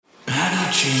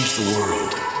change the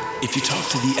world. If you talk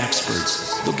to the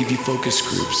experts, they'll give you focus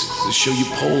groups, they'll show you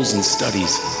polls and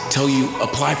studies, tell you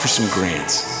apply for some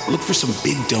grants, look for some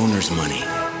big donors' money.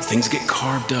 Things get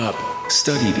carved up,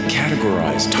 studied,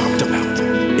 categorized, talked about.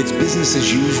 It's business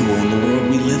as usual in the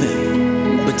world we live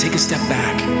in. But take a step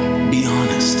back, be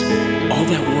honest. All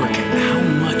that work, how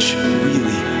much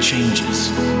really changes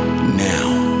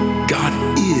now? God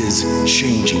is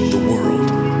changing the world,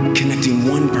 connecting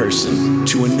one person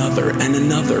to another,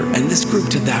 and this group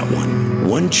to that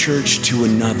one church to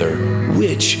another,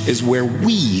 which is where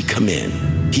we come in.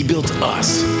 He built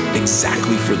us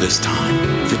exactly for this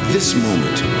time, for this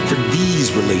moment, for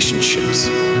these relationships.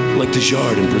 Like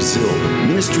Dejard in Brazil,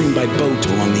 ministering by boat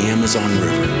along the Amazon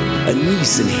River.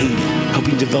 Anise in Haiti,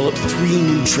 helping develop 3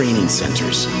 new training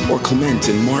centers. Or Clement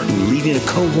and Martin leading a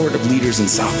cohort of leaders in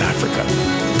South Africa.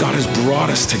 God has brought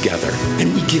us together,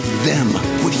 and we give them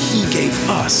what He gave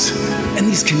us. And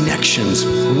these connections,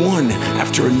 one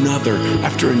after another,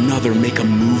 make a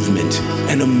movement.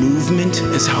 And a movement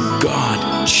is how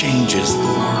God changes the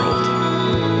world.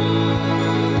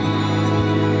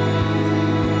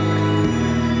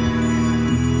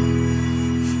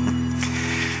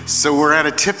 So we're at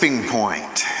a tipping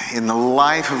point in the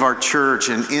life of our church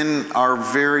and in our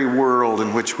very world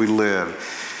in which we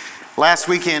live. Last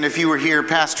weekend, if you were here,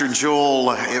 Pastor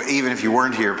Joel, even if you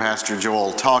weren't here, Pastor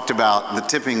Joel talked about the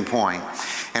tipping point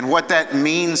and what that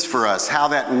means for us, how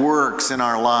that works in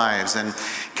our lives, and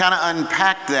kind of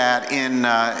unpack that in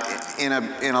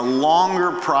a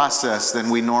longer process than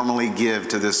we normally give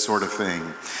to this sort of thing.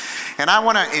 And I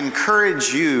want to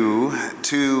encourage you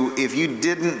to, if you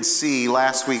didn't see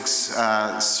last week's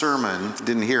sermon,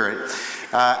 didn't hear it,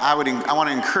 I want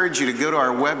to encourage you to go to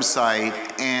our website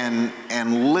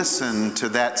and listen to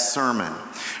that sermon.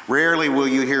 Rarely will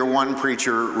you hear one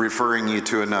preacher referring you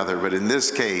to another, but in this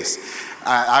case,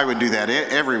 I would do that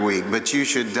every week. But you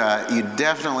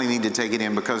definitely need to take it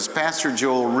in, because Pastor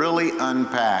Joel really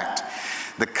unpacked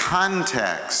the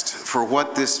context for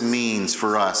what this means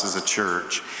for us as a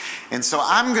church. And so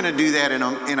I'm going to do that in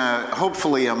a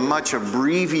hopefully a much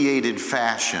abbreviated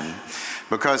fashion,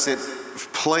 because it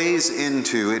flows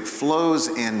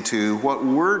into what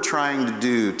we're trying to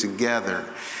do together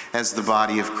as the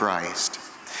body of Christ.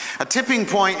 A tipping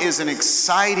point is an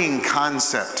exciting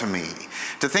concept to me,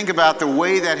 to think about the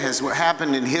way that has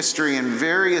happened in history in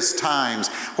various times.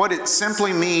 What it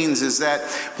simply means is that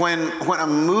when a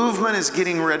movement is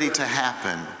getting ready to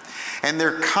happen, and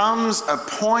there comes a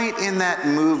point in that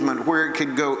movement where it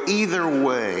could go either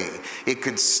way. It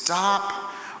could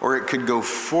stop or it could go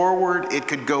forward. It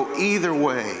could go either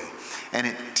way. And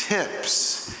it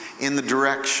tips in the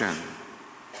direction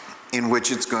in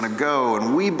which it's going to go.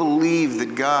 And we believe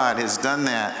that God has done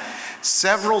that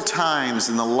several times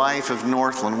in the life of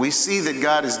Northland. We see that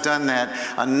God has done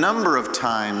that a number of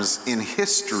times in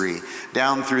history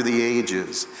down through the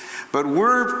ages. But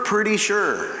we're pretty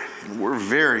sure, we're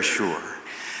very sure,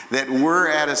 that we're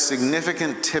at a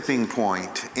significant tipping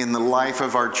point in the life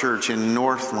of our church in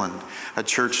Northland, a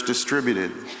church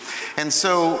distributed. And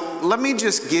so let me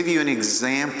just give you an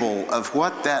example of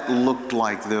what that looked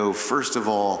like, though, first of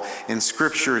all, in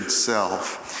Scripture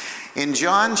itself. In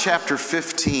John chapter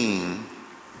 15,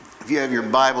 if you have your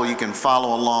Bible, you can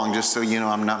follow along, just so you know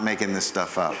I'm not making this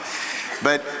stuff up.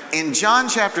 But in John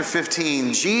chapter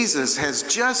 15, Jesus has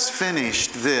just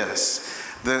finished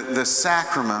the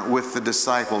sacrament with the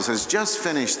disciples, has just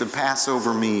finished the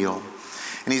Passover meal.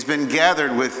 And he's been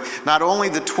gathered with not only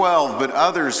the 12, but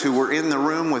others who were in the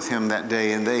room with him that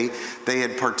day. And they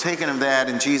had partaken of that,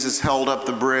 and Jesus held up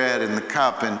the bread and the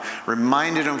cup and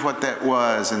reminded them what that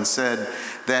was, and said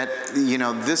that,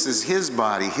 this is his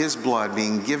body, his blood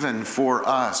being given for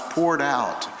us, poured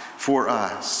out for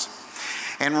us.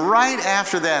 And right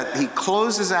after that, he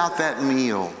closes out that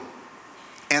meal,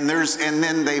 and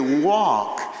then they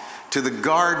walk to the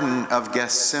Garden of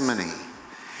Gethsemane.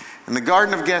 And the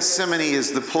Garden of Gethsemane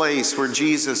is the place where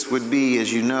Jesus would be,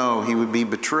 as you know, he would be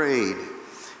betrayed,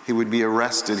 he would be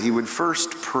arrested, he would first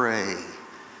pray.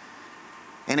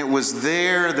 And it was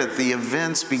there that the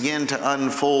events began to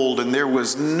unfold, and there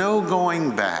was no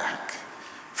going back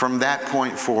from that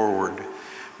point forward.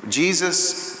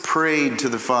 Jesus prayed to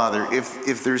the Father,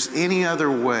 if there's any other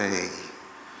way,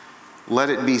 let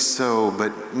it be so,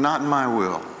 but not my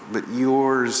will, but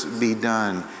yours be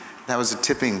done. That was a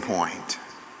tipping point.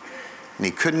 And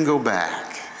he couldn't go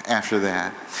back after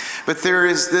that. But there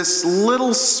is this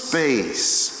little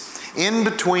space in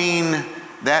between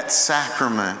that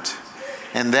sacrament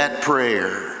and that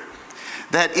prayer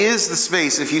That is the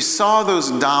space. If you saw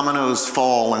those dominoes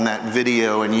fall in that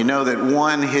video, and you know that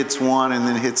one hits one and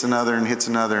then hits another and hits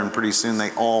another, and pretty soon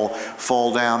they all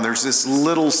fall down, there's this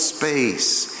little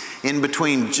space in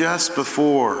between just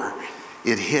before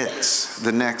it hits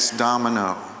the next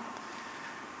domino.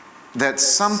 That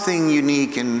something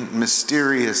unique and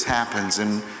mysterious happens,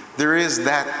 and there is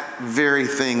that very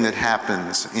thing that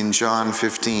happens in John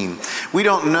 15. We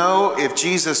don't know if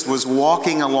Jesus was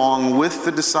walking along with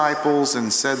the disciples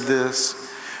and said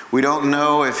this. We don't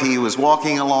know if he was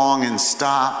walking along and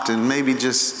stopped and maybe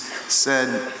just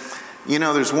said, you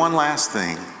know, there's one last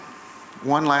thing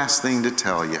to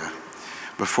tell you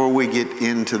before we get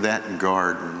into that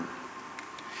garden.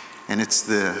 And it's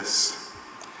this: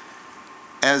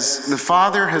 as the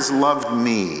Father has loved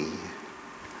me,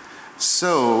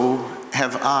 so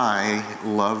have I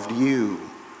loved you.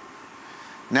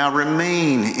 Now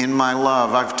remain in my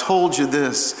love. I've told you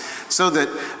this so that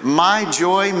my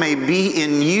joy may be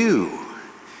in you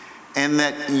and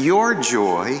that your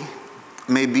joy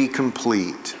may be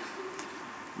complete.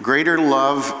 Greater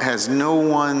love has no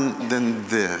one than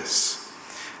this,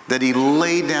 that he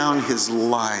lay down his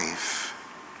life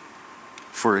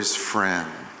for his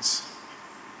friends.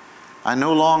 I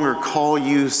no longer call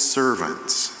you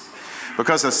servants,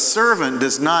 because a servant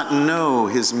does not know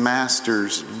his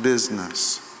master's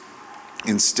business.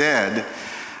 Instead,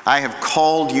 I have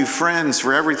called you friends,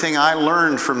 for everything I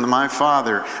learned from my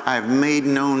Father I have made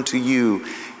known to you.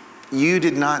 You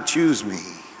did not choose me,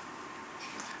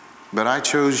 but I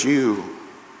chose you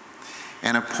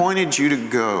and appointed you to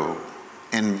go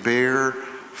and bear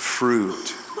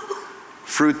fruit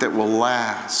that will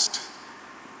last.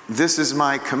 This is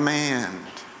my command: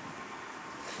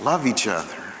 love each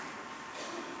other.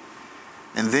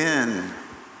 And then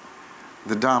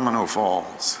the domino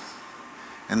falls,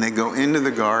 and they go into the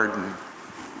garden,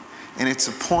 and it's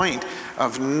a point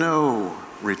of no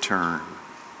return.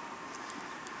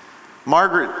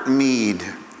 Margaret Mead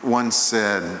once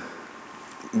said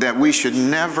that we should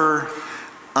never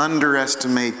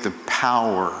underestimate the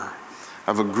power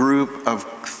of a group of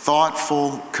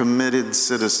thoughtful, committed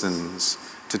citizens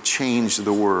to change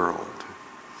the world.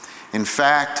 In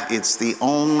fact, it's the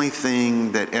only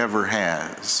thing that ever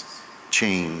has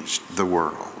changed the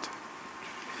world.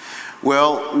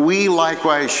 Well, we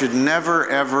likewise should never,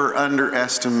 ever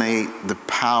underestimate the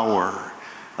power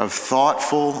of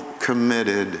thoughtful,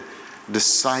 committed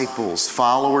disciples,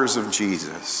 followers of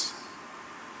Jesus,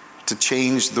 to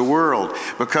change the world,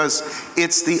 because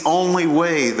it's the only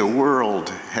way the world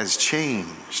has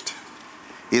changed.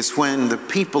 It's when the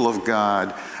people of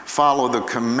God follow the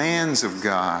commands of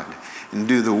God and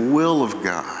do the will of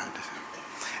God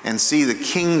and see the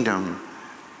kingdom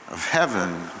of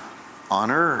heaven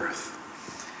on earth.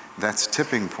 That's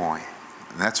tipping point.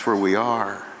 And that's where we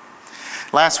are.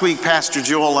 Last week, Pastor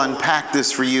Joel unpacked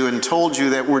this for you and told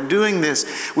you that we're doing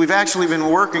this. We've actually been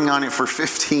working on it for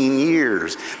 15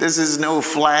 years. This is no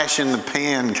flash in the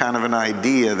pan kind of an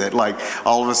idea that, like,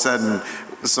 all of a sudden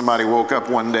somebody woke up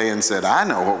one day and said, I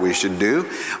know what we should do.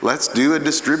 Let's do a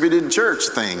distributed church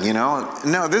thing, you know.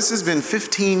 No, this has been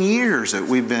 15 years that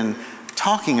we've been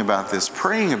talking about this,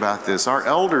 praying about this. Our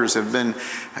elders have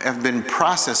been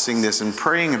processing this and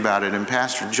praying about it, and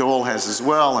Pastor Joel has as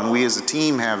well, and we as a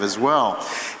team have as well.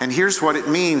 And here's what it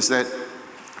means: that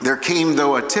there came,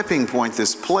 though, a tipping point,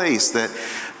 this place that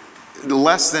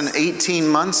less than 18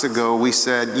 months ago, we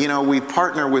said, you know, we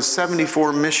partner with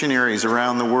 74 missionaries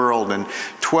around the world and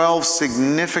 12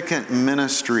 significant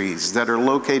ministries that are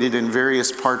located in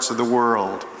various parts of the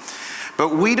world.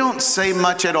 But we don't say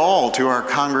much at all to our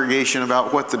congregation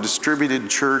about what the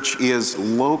distributed church is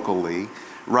locally,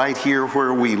 right here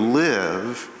where we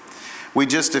live. We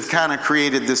just have kind of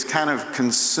created this kind of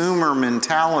consumer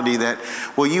mentality that,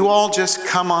 well, you all just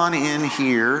come on in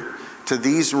here to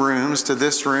these rooms, to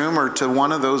this room, or to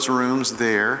one of those rooms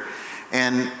there,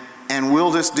 and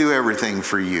we'll just do everything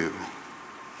for you.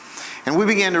 And we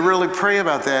began to really pray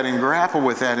about that and grapple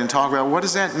with that and talk about, what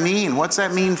does that mean? What's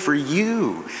that mean for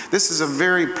you? This is a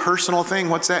very personal thing.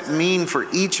 What's that mean for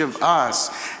each of us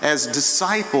as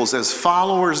disciples, as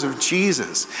followers of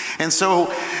Jesus? And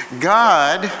so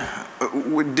God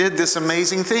did this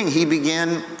amazing thing. He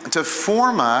began to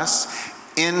form us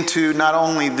into not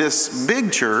only this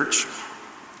big church,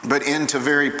 but into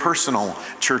very personal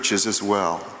churches as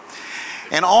well.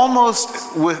 And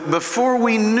almost before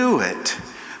we knew it,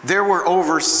 there were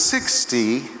over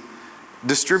 60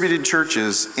 distributed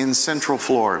churches in Central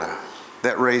Florida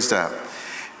that raised up.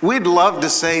 We'd love to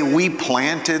say we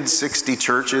planted 60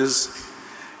 churches.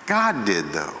 God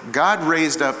did, though. God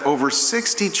raised up over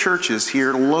 60 churches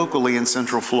here locally in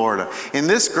Central Florida. In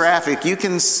this graphic, you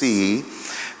can see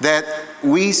that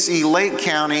we see Lake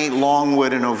County,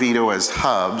 Longwood, and Oviedo as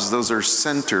hubs. Those are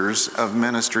centers of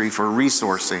ministry for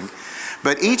resourcing.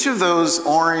 But each of those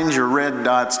orange or red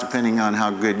dots, depending on how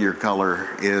good your color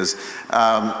is,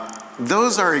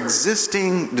 those are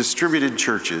existing distributed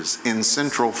churches in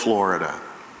Central Florida.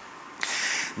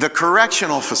 The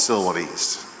correctional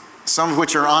facilities, some of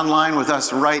which are online with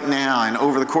us right now, and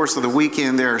over the course of the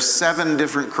weekend, there are 7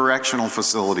 different correctional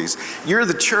facilities. You're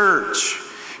the church.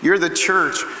 You're the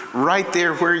church right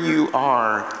there where you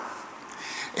are.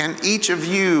 And each of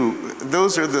you,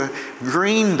 those are the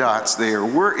green dots there.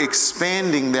 We're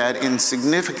expanding that in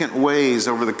significant ways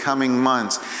over the coming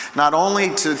months, not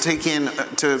only to take in,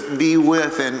 to be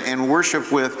with and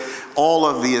worship with all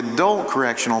of the adult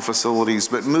correctional facilities,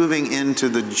 but moving into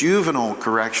the juvenile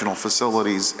correctional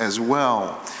facilities as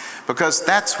well. Because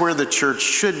that's where the church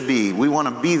should be. We want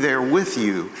to be there with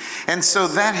you. And so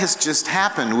that has just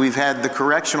happened. We've had the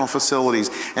correctional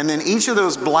facilities. And then each of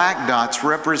those black dots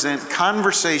represent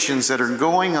conversations that are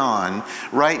going on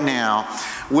right now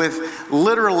with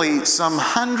literally some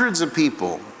hundreds of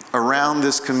people around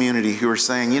this community who are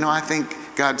saying, you know, I think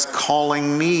God's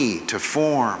calling me to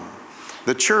form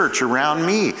the church around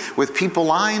me with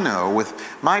people I know, with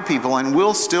my people. And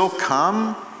we'll still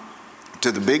come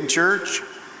to the big church.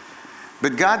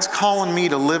 But God's calling me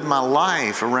to live my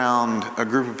life around a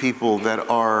group of people that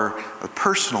are a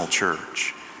personal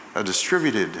church, a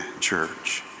distributed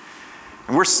church.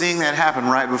 And we're seeing that happen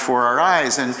right before our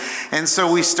eyes. And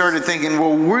so we started thinking,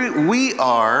 well, we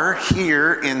are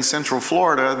here in Central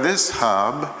Florida, this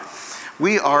hub.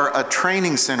 We are a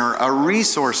training center, a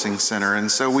resourcing center.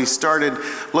 And so we started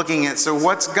looking at, so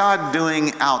what's God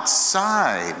doing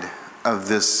outside of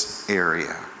this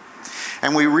area?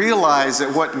 And we realize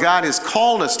that what God has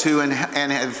called us to and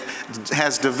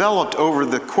has developed over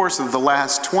the course of the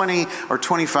last 20 or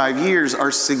 25 years are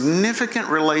significant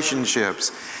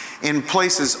relationships in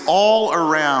places all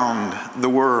around the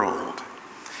world.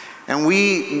 And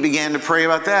we began to pray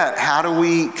about that. How do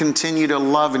we continue to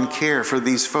love and care for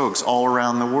these folks all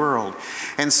around the world?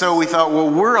 And so we thought, well,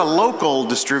 we're a local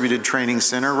distributed training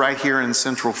center right here in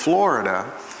Central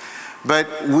Florida.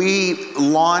 But we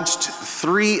launched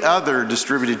 3 other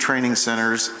distributed training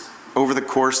centers over the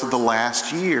course of the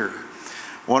last year.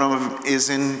 One of them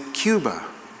is in Cuba.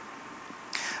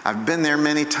 I've been there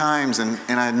many times, and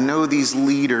I know these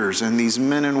leaders and these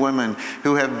men and women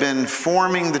who have been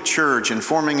forming the church and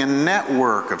forming a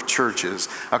network of churches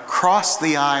across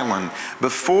the island.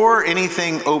 Before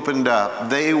anything opened up,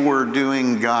 they were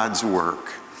doing God's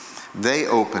work. They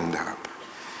opened up.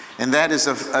 And that is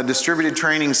a distributed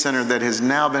training center that has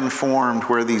now been formed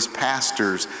where these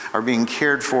pastors are being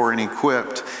cared for and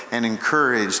equipped and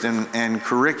encouraged, and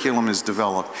curriculum is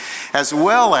developed. As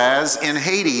well as in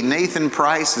Haiti, Nathan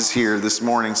Price is here this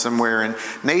morning somewhere, and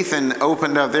Nathan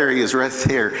opened up, there he is right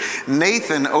there.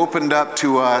 Nathan opened up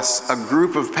to us a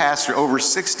group of pastors, over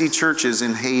 60 churches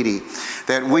in Haiti,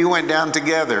 that we went down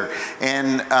together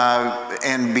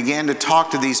and began to talk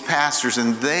to these pastors,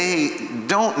 and they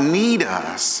don't need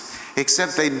us,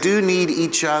 except they do need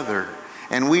each other.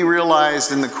 And we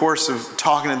realized in the course of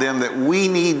talking to them that we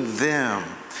need them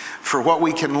for what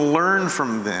we can learn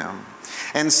from them.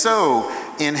 And so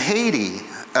in Haiti,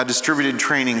 a distributed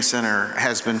training center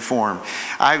has been formed.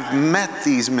 I've met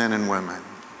these men and women.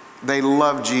 They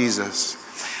love Jesus.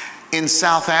 In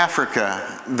South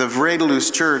Africa, the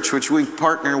Vredelus Church, which we've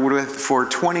partnered with for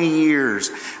 20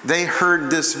 years, they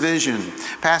heard this vision.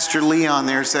 Pastor Leon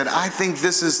there said, I think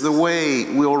this is the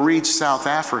way we'll reach South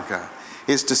Africa,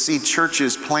 is to see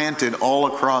churches planted all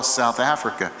across South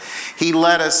Africa. He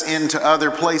led us into other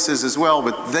places as well,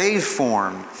 but they've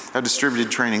formed a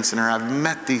distributed training center. I've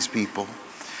met these people.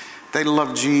 They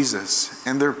love Jesus,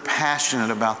 and they're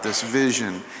passionate about this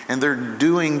vision, and they're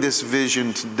doing this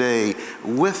vision today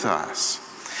with us.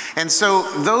 And so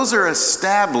those are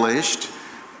established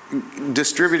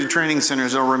distributed training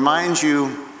centers. I'll remind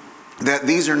you that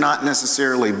these are not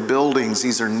necessarily buildings,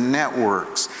 these are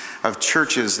networks of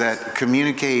churches that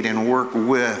communicate and work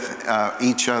with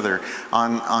each other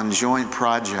on joint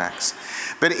projects.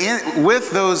 But with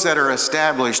those that are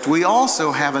established, we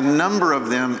also have a number of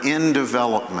them in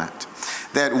development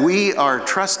that we are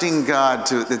trusting God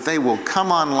that they will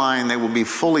come online, they will be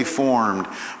fully formed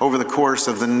over the course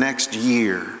of the next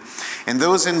year. And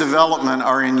those in development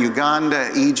are in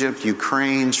Uganda, Egypt,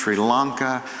 Ukraine, Sri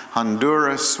Lanka,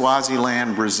 Honduras,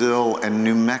 Swaziland, Brazil, and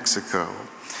New Mexico.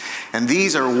 And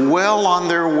these are well on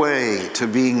their way to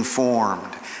being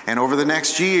formed. And over the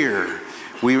next year,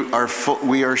 we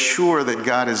are sure that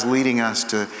God is leading us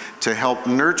to help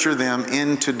nurture them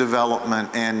into development,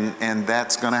 and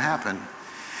that's going to happen.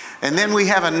 And then we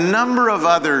have a number of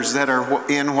others that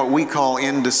are in what we call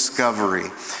in discovery.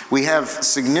 We have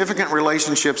significant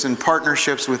relationships and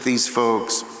partnerships with these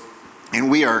folks,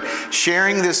 and we are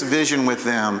sharing this vision with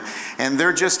them, and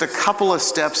they're just a couple of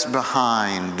steps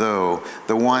behind, though,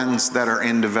 the ones that are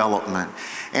in development.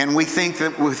 And we think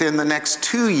that within the next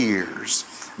 2 years,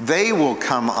 they will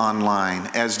come online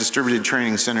as distributed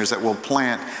training centers that will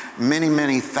plant many,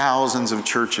 many thousands of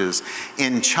churches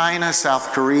in China,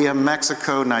 South Korea,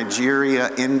 Mexico, Nigeria,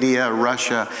 India,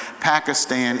 Russia,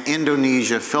 Pakistan,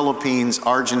 Indonesia, Philippines,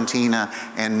 Argentina,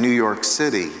 and New York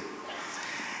City.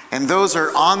 And those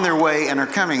are on their way and are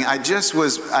coming.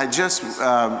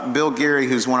 Bill Gary,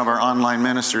 who's one of our online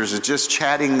ministers, is just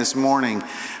chatting this morning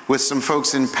with some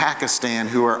folks in Pakistan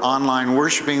who are online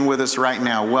worshiping with us right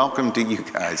now. Welcome to you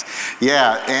guys.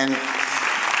 Yeah, and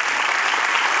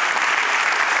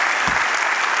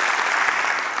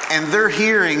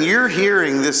you're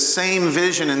hearing this same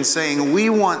vision and saying, we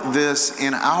want this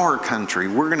in our country.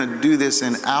 We're going to do this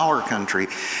in our country.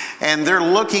 And they're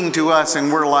looking to us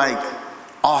and we're like,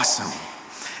 awesome.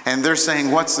 And they're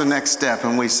saying, what's the next step?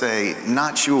 And we say,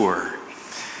 not sure.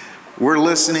 We're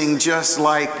listening just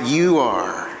like you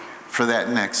are for that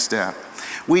next step.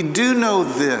 We do know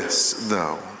this,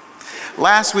 though.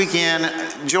 Last weekend,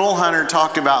 Joel Hunter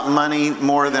talked about money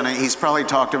more than he's probably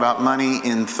talked about money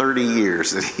in 30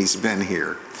 years that he's been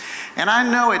here. And I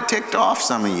know it ticked off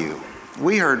some of you.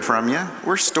 We heard from you.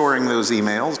 We're storing those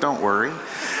emails, don't worry.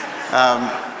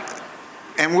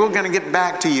 And we're going to get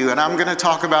back to you, and I'm going to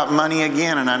talk about money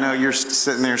again, and I know you're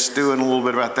sitting there stewing a little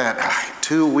bit about that.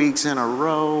 2 weeks in a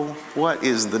row, what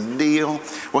is the deal?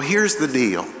 Well, here's the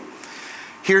deal.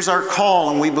 Here's our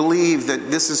call, and we believe that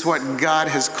this is what God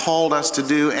has called us to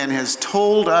do and has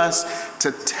told us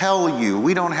to tell you.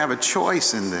 We don't have a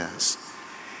choice in this.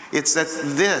 It's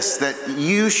that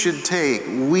you should take,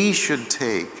 we should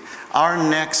take our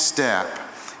next step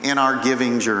in our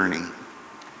giving journey.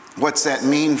 What's that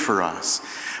mean for us?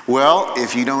 Well,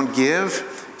 if you don't give,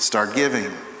 start giving.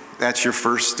 That's your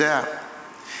first step.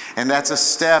 And that's a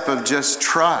step of just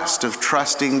trust, of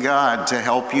trusting God to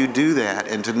help you do that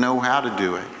and to know how to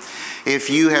do it. If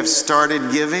you have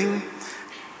started giving,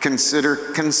 consider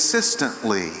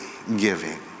consistently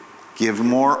giving. Give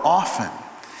more often.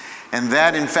 And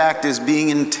that, in fact, is being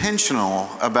intentional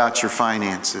about your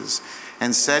finances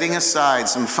and setting aside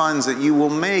some funds that you will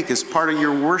make as part of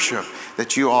your worship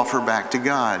that you offer back to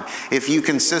God. If you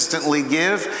consistently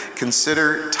give,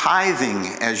 consider tithing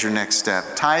as your next step.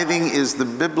 Tithing is the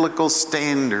biblical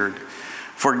standard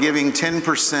for giving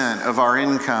 10% of our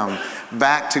income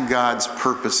back to God's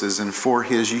purposes and for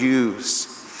His use.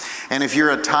 And if you're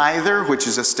a tither, which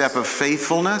is a step of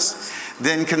faithfulness,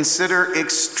 then consider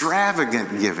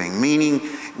extravagant giving, meaning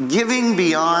giving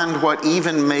beyond what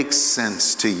even makes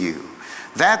sense to you.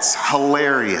 That's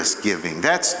hilarious giving.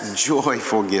 That's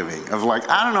joyful giving of like,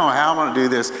 I don't know how I'm going to do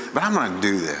this, but I'm going to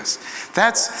do this.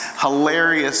 That's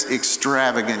hilarious,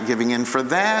 extravagant giving. And for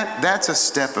that, that's a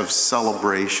step of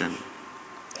celebration.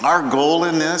 Our goal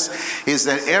in this is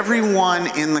that everyone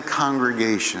in the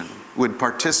congregation would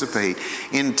participate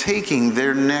in taking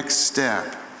their next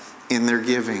step in their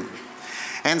giving.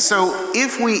 And so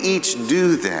if we each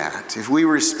do that, if we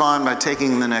respond by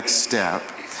taking the next step,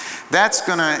 that's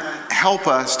going to help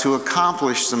us to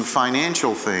accomplish some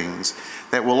financial things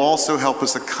that will also help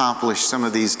us accomplish some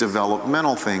of these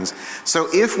developmental things. So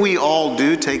if we all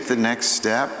do take the next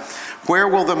step, where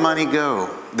will the money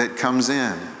go that comes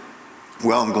in?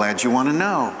 Well, I'm glad you want to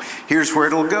know. Here's where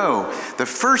it'll go. The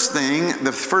first thing,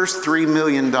 the first $3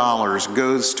 million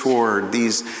goes toward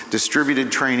these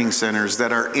distributed training centers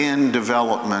that are in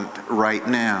development right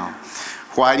now.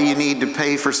 Why do you need to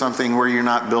pay for something where you're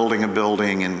not building a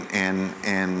building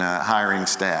and hiring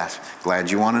staff?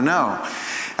 Glad you want to know.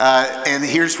 And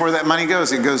here's where that money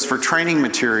goes. It goes for training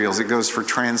materials. It goes for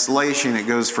translation. It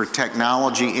goes for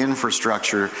technology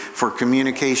infrastructure, for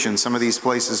communication. Some of these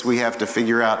places we have to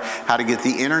figure out how to get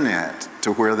the internet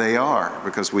to where they are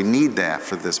because we need that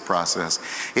for this process.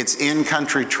 It's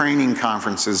in-country training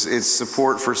conferences. It's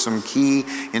support for some key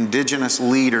indigenous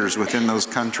leaders within those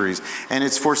countries. And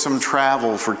it's for some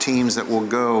travel for teams that will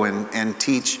go and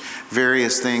teach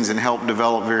various things and help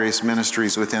develop various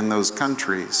ministries within those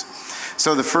countries.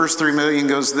 So the first $3 million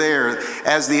goes there.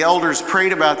 As the elders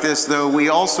prayed about this, though, we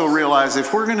also realized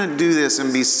if we're going to do this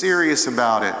and be serious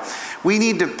about it, we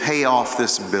need to pay off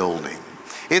this building.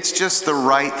 It's just the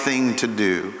right thing to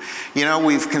do. You know,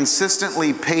 we've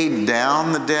consistently paid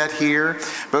down the debt here,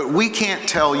 but we can't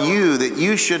tell you that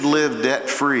you should live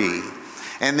debt-free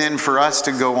and then for us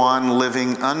to go on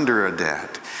living under a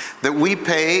debt. That we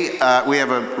pay, we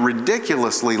have a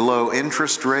ridiculously low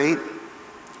interest rate,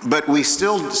 but we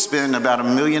still spend about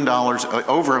 $1 million,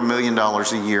 over $1 million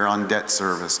a year on debt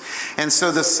service. And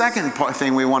so the second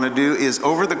thing we want to do is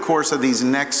over the course of these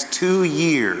next 2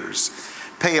 years,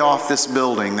 pay off this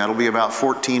building. That'll be about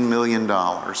 $14 million.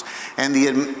 And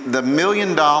the $1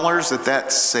 million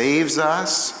that saves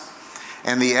us,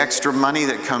 and the extra money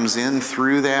that comes in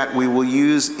through that, we will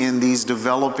use in these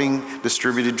developing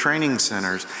distributed training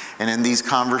centers and in these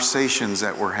conversations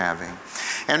that we're having.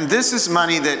 And this is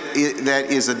money that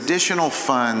is additional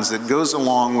funds that goes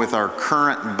along with our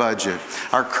current budget.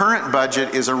 Our current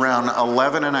budget is around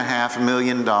 $11.5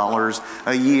 million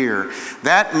a year.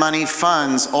 That money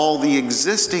funds all the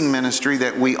existing ministry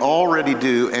that we already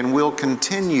do and will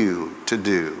continue to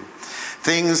do.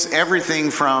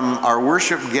 Everything from our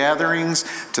worship gatherings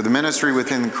to the ministry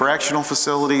within correctional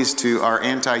facilities to our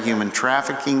anti-human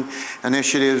trafficking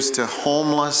initiatives to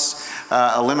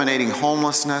eliminating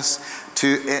homelessness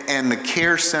and the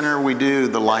care center we do,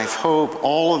 the Life Hope,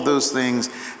 all of those things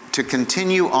to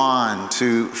continue on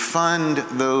to fund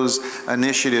those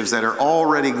initiatives that are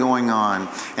already going on.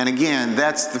 And again,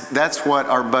 that's what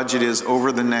our budget is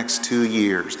over the next 2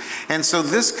 years. And so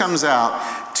this comes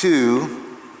out to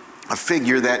a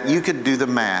figure that you could do the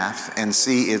math and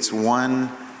see it's one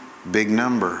big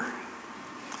number.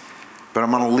 But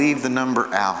I'm going to leave the number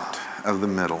out of the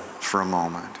middle for a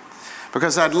moment,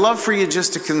 because I'd love for you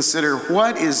just to consider,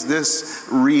 what is this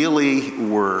really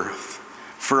worth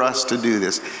for us to do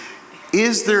this?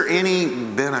 Is there any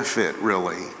benefit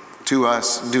really to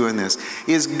us doing this?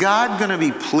 Is God going to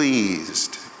be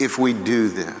pleased if we do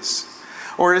this?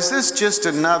 Or is this just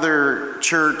another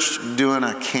church doing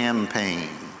a campaign,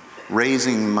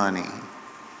 raising money?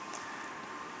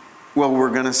 Well,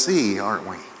 we're going to see, aren't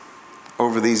we?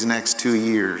 Over these next 2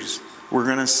 years, we're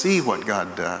going to see what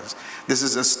God does. This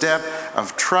is a step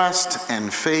of trust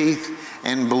and faith,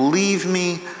 and believe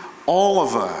me, all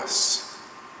of us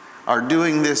are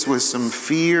doing this with some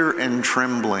fear and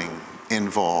trembling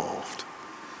involved,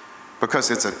 because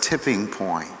it's a tipping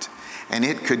point, and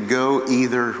it could go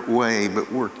either way, but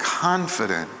we're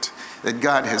confident that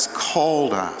God has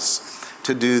called us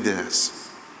to do this.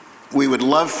 We would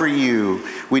love for you,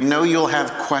 we know you'll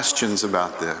have questions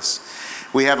about this.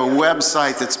 We have a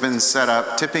website that's been set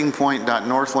up,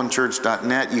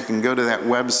 tippingpoint.northlandchurch.net. You can go to that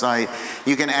website.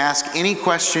 You can ask any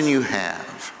question you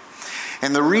have.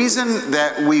 And the reason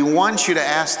that we want you to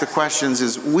ask the questions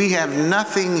is we have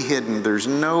nothing hidden. There's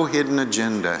no hidden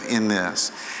agenda in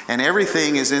this. And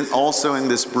everything is also in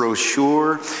this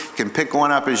brochure. You can pick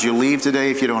one up as you leave today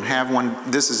if you don't have one.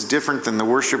 This is different than the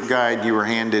worship guide you were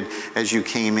handed as you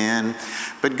came in.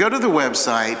 But go to the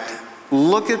website,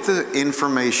 look at the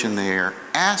information there,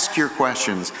 ask your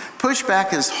questions, push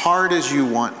back as hard as you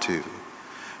want to,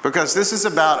 because this is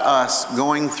about us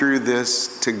going through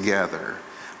this together.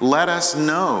 Let us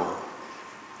know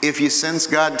if you sense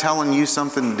God telling you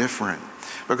something different,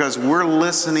 because we're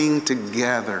listening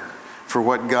together for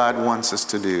what God wants us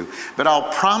to do. But I'll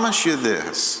promise you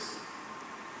this: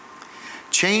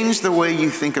 change the way you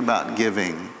think about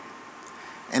giving,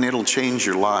 and it'll change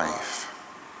your life.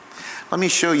 Let me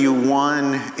show you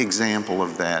one example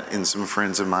of that in some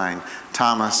friends of mine,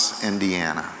 Thomas and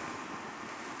Deanna.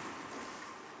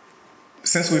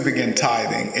 Since we began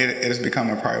tithing, it has become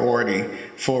a priority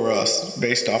for us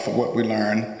based off of what we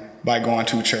learn by going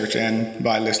to church and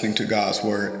by listening to God's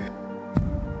word.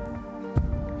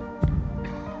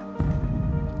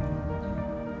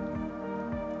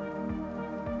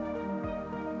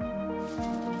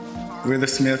 We're the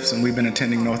Smiths, and we've been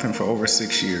attending Northland for over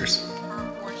 6 years.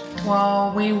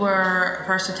 Well, we were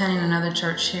first attending another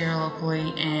church here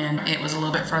locally, and it was a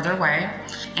little bit further away,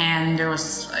 and there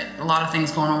was a lot of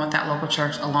things going on with that local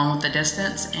church along with the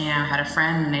distance. And I had a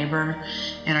friend, a neighbor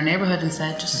in our neighborhood, and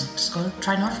said, just go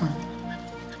try Northland.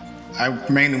 I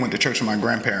mainly went to church with my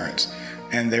grandparents,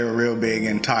 and they were real big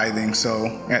in tithing.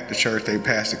 So at the church, they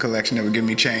passed the collection. They would give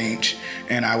me change,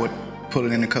 and I would put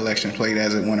it in the collection plate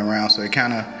as it went around. So it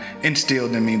kind of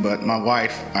instilled in me. But my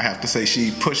wife, I have to say,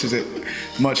 she pushes it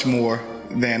much more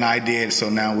than I did. So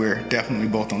now we're definitely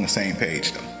both on the same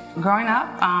page, though. Growing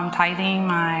up, tithing,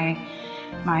 my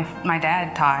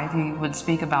dad tithed. He would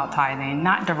speak about tithing,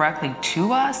 not directly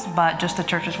to us, but just the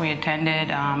churches we attended.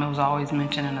 It was always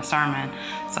mentioned in a sermon.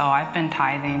 So I've been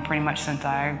tithing pretty much since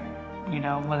I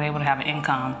was able to have an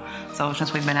income. So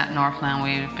since we've been at Northland,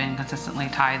 we've been consistently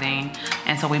tithing.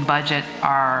 And so we budget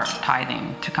our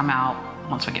tithing to come out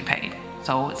once we get paid.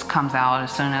 So it comes out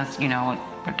as soon as, we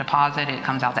deposit, it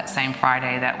comes out that same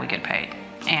Friday that we get paid.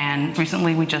 And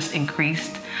recently we just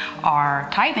increased our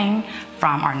tithing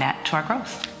from our net to our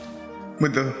gross.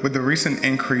 With the recent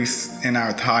increase in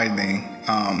our tithing,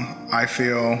 I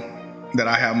feel that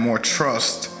I have more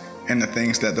trust in the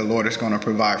things that the Lord is going to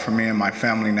provide for me and my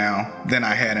family now than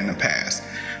I had in the past.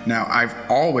 Now, I've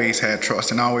always had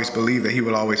trust and always believed that He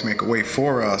will always make a way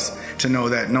for us to know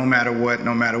that no matter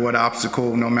what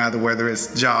obstacle, no matter whether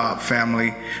it's job,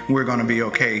 family, we're going to be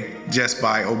okay just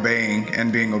by obeying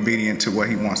and being obedient to what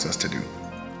He wants us to do.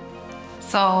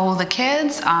 So the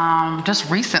kids, just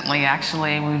recently,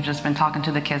 actually, we've just been talking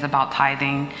to the kids about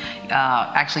tithing,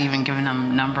 actually even giving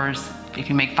them numbers. If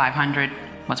you make 500,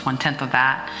 what's 1/10 of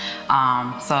that?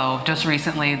 So just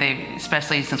recently,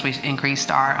 especially since we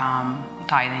increased our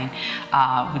tithing,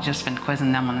 we've just been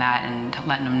quizzing them on that and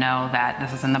letting them know that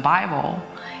this is in the Bible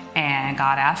and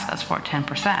God asked us for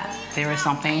 10%. There is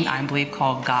something I believe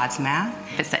called God's math.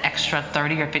 If it's the extra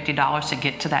 $30 or $50 to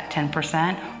get to that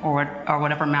 10% or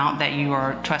whatever amount that you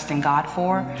are trusting God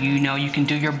for, you know you can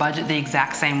do your budget the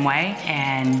exact same way,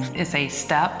 and it's a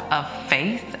step of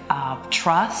faith, of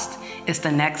trust. It's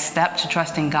the next step to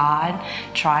trusting God.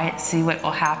 Try it, see what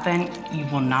will happen. You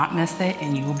will not miss it,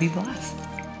 and you will be blessed.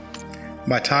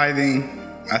 By tithing,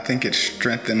 I think it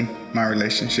strengthened my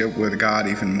relationship with God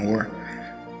even more.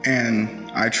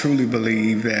 And I truly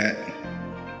believe that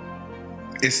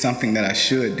it's something that I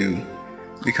should do,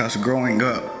 because growing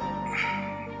up,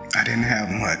 I didn't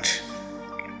have much.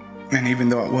 And even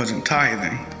though I wasn't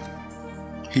tithing,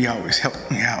 He always helped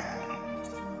me out.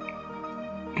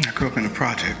 I grew up in the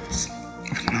projects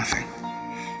with nothing.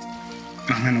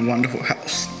 I'm in a wonderful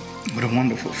house with a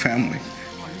wonderful family.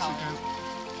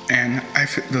 And I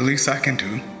feel the least I can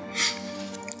do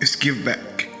is give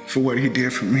back for what He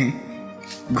did for me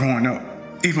growing up,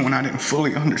 even when I didn't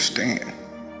fully understand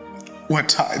what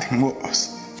tithing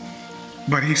was.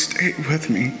 But He stayed with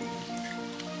me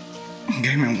and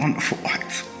gave me a wonderful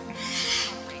life.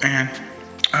 And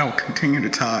I will continue to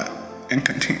tithe and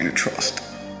continue to trust,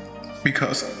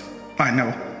 because I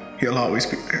know He'll always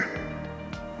be there.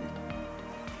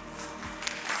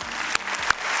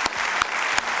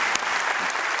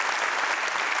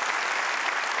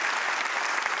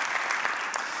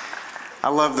 I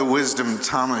love the wisdom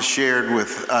Thomas shared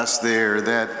with us there,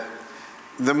 that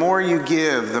the more you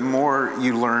give, the more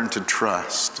you learn to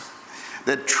trust.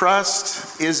 That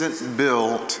trust isn't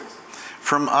built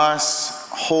from us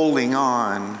holding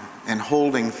on and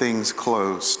holding things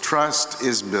close. Trust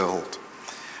is built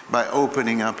by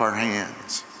opening up our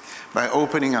hands, by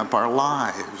opening up our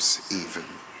lives even.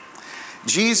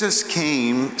 Jesus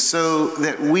came so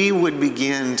that we would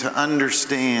begin to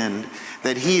understand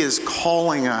that He is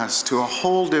calling us to a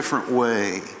whole different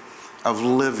way of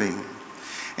living.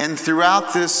 And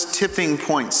throughout this Tipping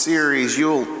Point series,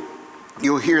 you'll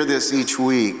hear this each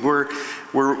week. We're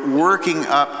working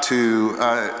up to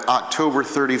October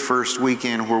 31st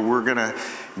weekend, where we're going to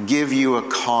give you a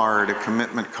card, a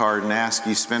commitment card, and ask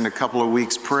you spend a couple of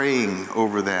weeks praying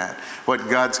over that. What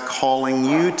God's calling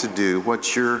you to do,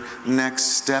 what's your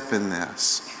next step in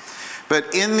this.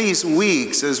 But in these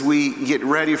weeks, as we get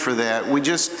ready for that,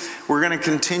 we're going to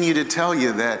continue to tell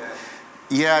you that,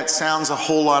 yeah, it sounds a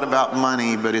whole lot about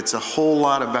money, but it's a whole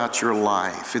lot about your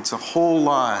life. It's a whole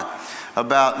lot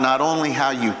about not only how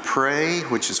you pray,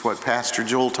 which is what Pastor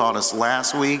Joel taught us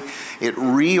last week. It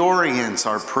reorients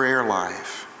our prayer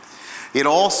life. It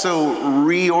also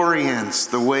reorients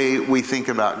the way we think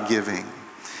about giving.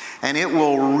 And it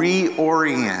will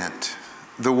reorient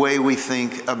the way we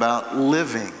think about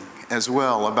living as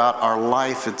well, about our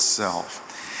life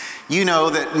itself. You know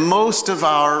that most of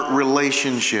our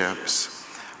relationships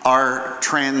are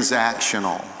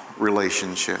transactional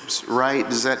relationships, right?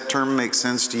 Does that term make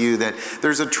sense to you? That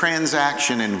there's a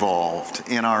transaction involved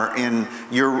in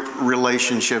your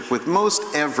relationship with most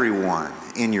everyone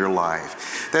in your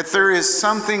life. That there is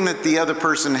something that the other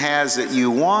person has that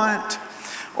you want,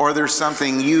 or there's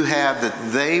something you have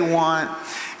that they want.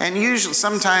 And usually,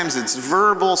 sometimes it's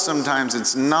verbal, sometimes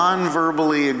it's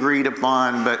non-verbally agreed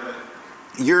upon, but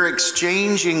you're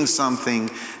exchanging something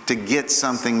to get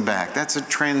something back. That's a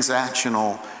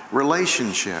transactional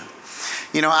relationship.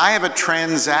 You know, I have a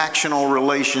transactional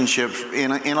relationship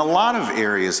in a lot of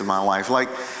areas of my life. Like,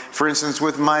 for instance,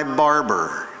 with my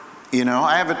barber. You know,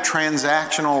 I have a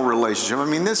transactional relationship. I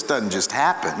mean, this doesn't just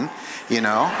happen, you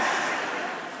know.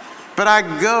 But I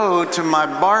go to my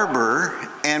barber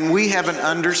and we have an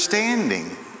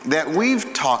understanding that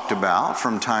we've talked about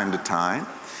from time to time.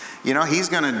 You know, he's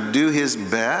going to do his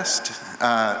best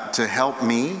to help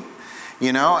me,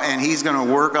 you know, and he's going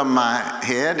to work on my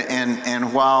head.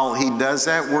 And while he does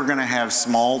that, we're going to have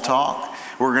small talk.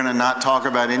 We're going to not talk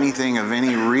about anything of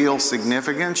any real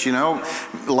significance. You know,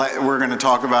 we're going to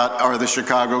talk about, are the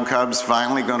Chicago Cubs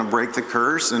finally going to break the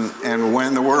curse and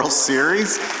win the World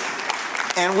Series?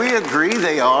 And we agree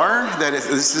they are, that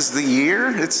this is the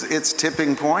year. It's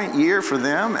tipping point year for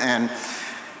them.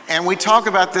 And we talk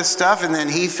about this stuff, and then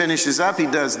he finishes up. He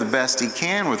does the best he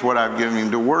can with what I've given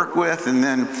him to work with. And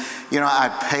then, you know,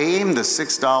 I pay him the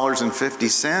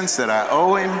 $6.50 that I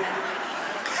owe him.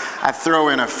 I throw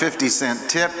in a 50-cent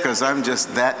tip because I'm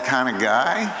just that kind of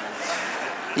guy.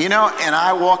 You know, and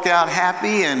I walk out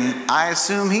happy, and I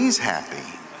assume he's happy.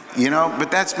 You know,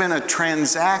 but that's been a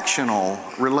transactional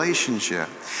relationship.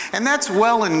 And that's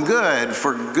well and good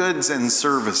for goods and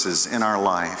services in our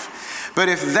life. But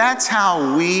if that's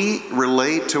how we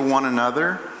relate to one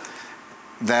another,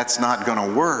 that's not going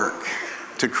to work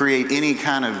to create any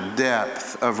kind of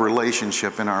depth of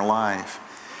relationship in our life.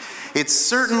 It's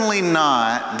certainly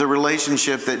not the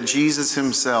relationship that Jesus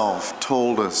himself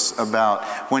told us about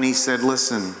when he said,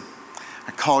 listen,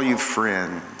 I call you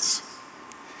friends.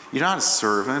 You're not a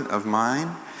servant of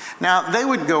mine. Now, they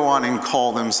would go on and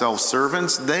call themselves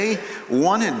servants. They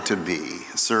wanted to be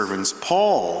servants.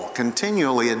 Paul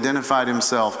continually identified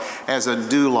himself as a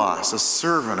doulos, a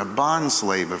servant, a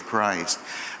bondslave of Christ.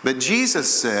 But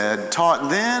Jesus taught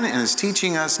then and is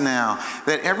teaching us now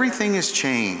that everything has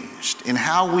changed in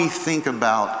how we think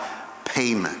about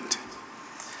payment.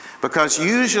 Because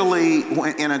usually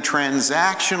in a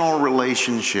transactional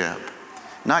relationship,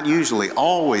 not usually,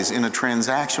 always in a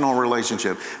transactional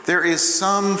relationship, there is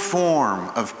some form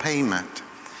of payment.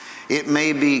 It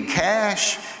may be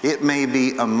cash, it may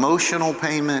be emotional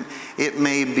payment, it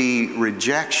may be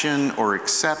rejection or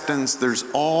acceptance. There's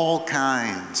all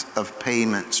kinds of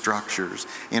payment structures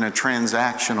in a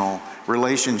transactional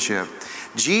relationship.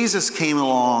 Jesus came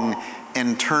along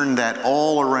and turned that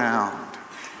all around.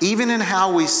 Even in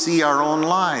how we see our own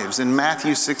lives. In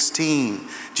Matthew 16,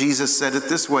 Jesus said it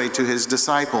this way to his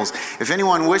disciples, if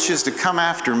anyone wishes to come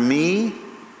after me,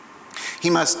 he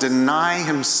must deny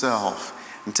himself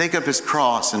and take up his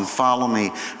cross and follow me.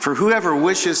 For whoever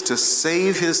wishes to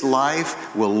save his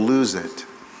life will lose it.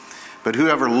 But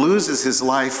whoever loses his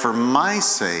life for my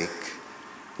sake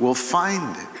will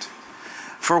find it.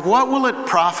 For what will it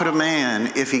profit a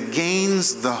man if he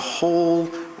gains the whole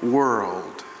world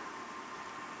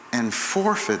and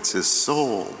forfeits his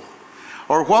soul?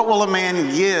 Or what will a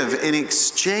man give in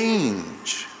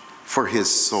exchange for his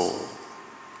soul?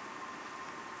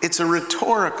 It's a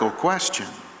rhetorical question.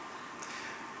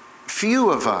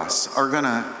 Few of us are going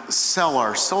to sell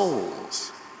our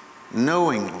souls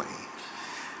knowingly,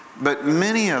 but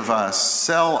many of us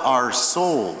sell our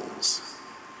souls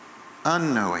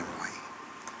unknowingly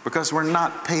because we're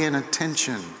not paying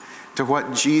attention to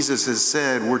what Jesus has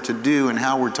said we're to do and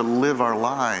how we're to live our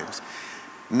lives.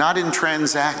 Not in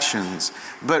transactions,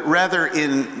 but rather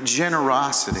in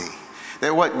generosity.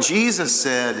 That what Jesus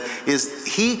said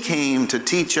is he came to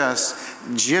teach us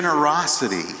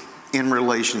generosity in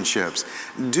relationships.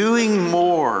 Doing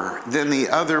more than the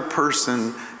other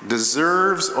person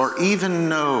deserves or even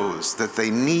knows that they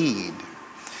need.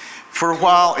 For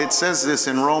while, it says this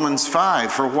in Romans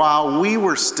 5, for while we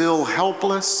were still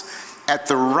helpless, at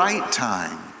the right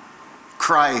time,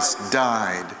 Christ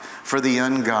died for the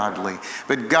ungodly.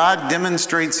 But God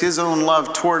demonstrates his own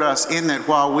love toward us in that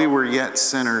while we were yet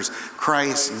sinners,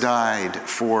 Christ died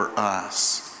for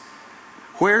us.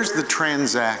 Where's the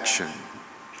transaction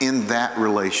in that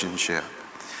relationship?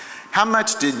 How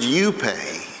much did you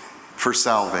pay for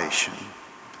salvation?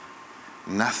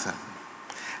 Nothing.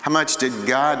 How much did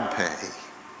God pay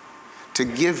to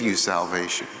give you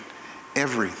salvation?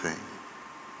 Everything.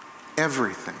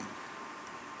 Everything.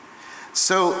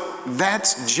 So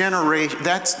that's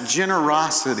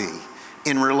generosity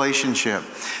in relationship.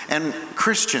 And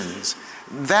Christians,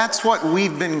 that's what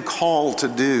we've been called to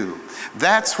do.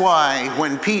 That's why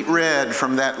when Pete read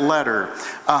from that letter,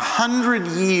 100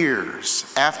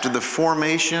 years after the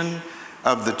formation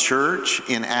of the church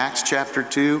in Acts chapter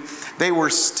 2, they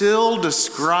were still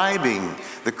describing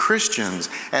the Christians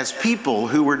as people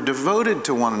who were devoted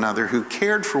to one another, who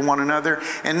cared for one another,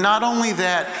 and not only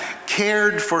that,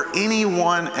 cared for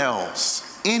anyone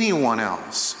else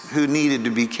who needed to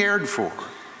be cared for.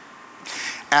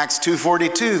 Acts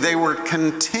 2:42, they were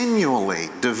continually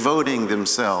devoting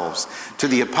themselves to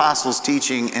the apostles'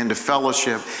 teaching and to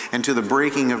fellowship and to the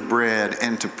breaking of bread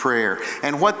and to prayer.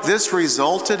 And what this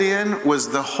resulted in was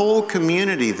the whole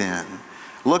community then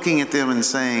looking at them and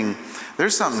saying,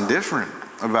 there's something different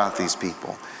about these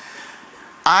people.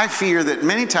 I fear that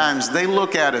many times they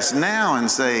look at us now and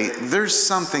say, there's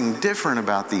something different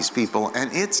about these people,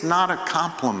 and it's not a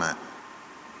compliment.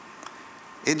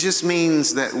 It just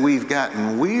means that we've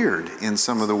gotten weird in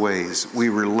some of the ways we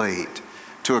relate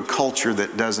to a culture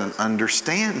that doesn't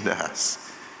understand us.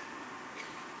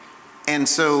 And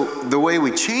so the way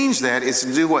we change that is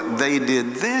to do what they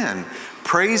did then,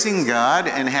 praising God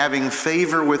and having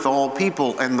favor with all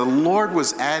people. And the Lord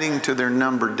was adding to their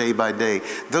number day by day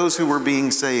those who were being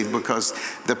saved, because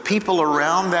the people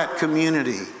around that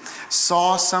community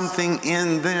saw something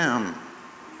in them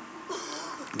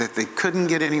that they couldn't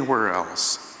get anywhere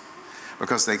else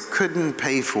because they couldn't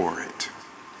pay for it.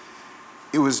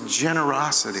 It was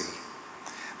generosity.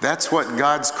 That's what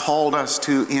God's called us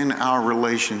to in our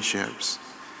relationships.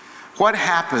 What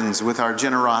happens with our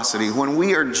generosity? When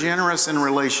we are generous in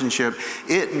relationship,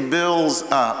 it builds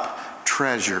up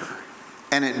treasure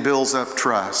and it builds up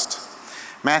trust.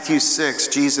 Matthew 6,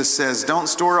 Jesus says, "Don't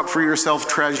store up for yourself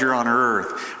treasure on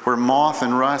earth, where moth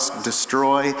and rust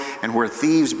destroy and where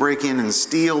thieves break in and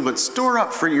steal, but store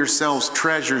up for yourselves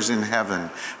treasures in heaven.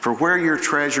 For where your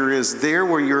treasure is, there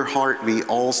will your heart be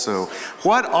also."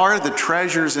 What are the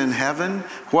treasures in heaven?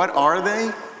 What are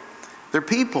they? They're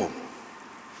people.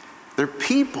 They're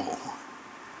people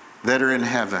that are in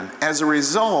heaven as a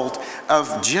result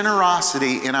of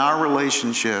generosity in our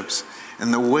relationships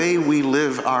and the way we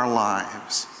live our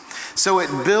lives. So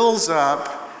it builds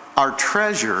up our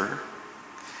treasure.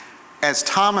 As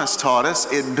Thomas taught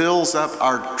us, it builds up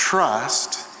our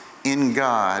trust in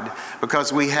God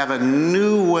because we have a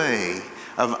new way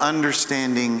of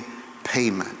understanding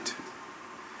payment.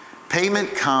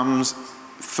 Payment comes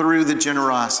through the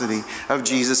generosity of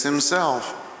Jesus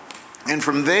himself. And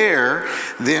from there,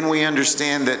 then we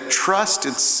understand that trust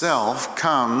itself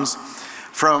comes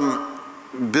from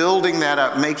building that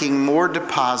up, making more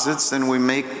deposits than we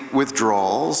make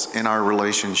withdrawals in our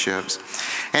relationships.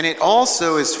 And it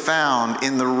also is found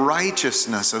in the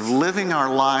righteousness of living our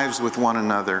lives with one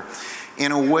another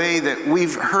in a way that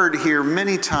we've heard here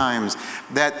many times,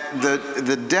 that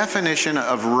the definition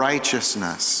of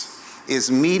righteousness is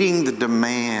meeting the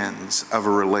demands of a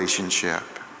relationship.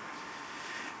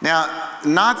 Now,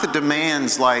 not the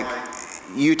demands like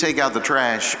you take out the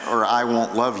trash or I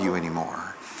won't love you anymore.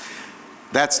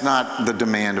 That's not the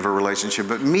demand of a relationship,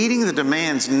 but meeting the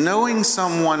demands, knowing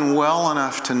someone well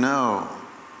enough to know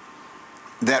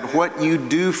that what you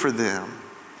do for them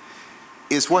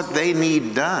is what they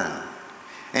need done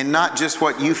and not just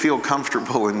what you feel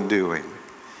comfortable in doing.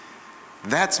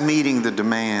 That's meeting the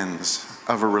demands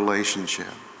of a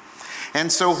relationship.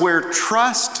 And so where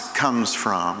trust comes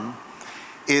from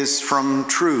is from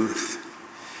truth.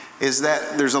 Is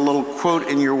that there's a little quote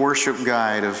in your worship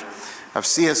guide of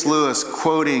C.S. Lewis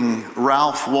quoting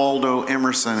Ralph Waldo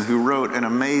Emerson, who wrote an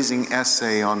amazing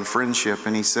essay on friendship.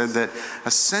 And he said that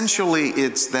essentially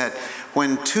it's that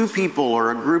when two people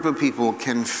or a group of people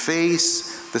can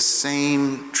face the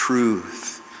same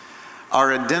truth,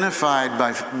 are identified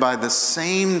by the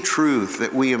same truth,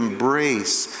 that we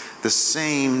embrace the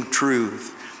same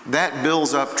truth, that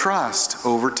builds up trust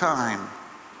over time.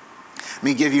 Let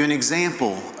me give you an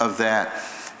example of that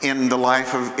in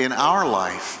our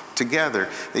life together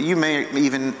that you may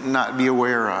even not be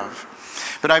aware of.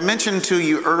 But I mentioned to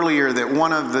you earlier that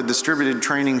one of the distributed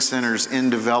training centers in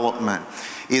development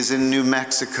is in New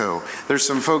Mexico. There's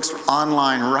some folks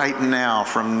online right now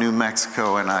from New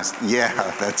Mexico, and that's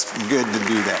good to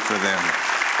do that for them.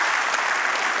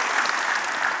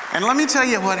 And let me tell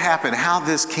you what happened, how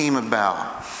this came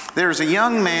about. There's a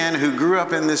young man who grew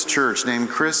up in this church named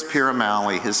Chris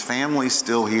Piramali. His family's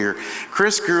still here.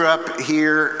 Chris grew up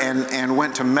here and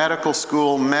went to medical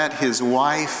school, met his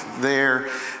wife there,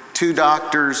 2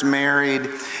 doctors, married,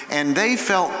 and they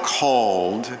felt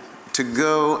called to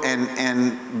go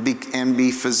and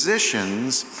be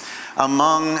physicians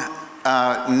among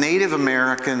Native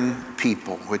American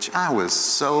people, which I was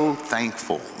so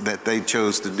thankful that they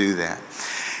chose to do that.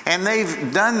 And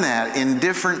they've done that in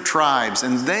different tribes,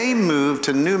 and they moved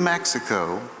to New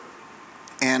Mexico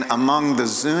and among the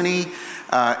Zuni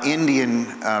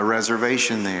Indian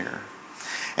reservation there.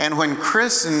 And when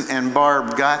Chris and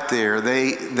Barb got there,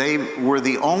 they were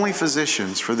the only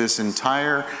physicians for this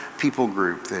entire people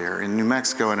group there in New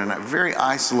Mexico, and in a very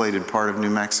isolated part of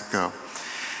New Mexico.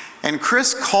 And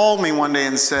Chris called me one day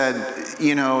and said,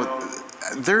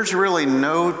 there's really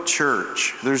no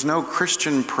church, there's no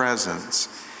Christian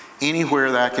presence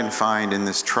anywhere that I can find in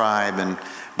this tribe. And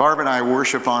Barb and I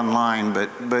worship online, but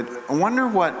I wonder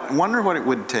what it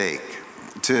would take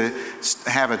to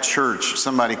have a church,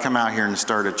 somebody come out here and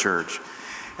start a church.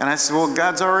 And I said, well,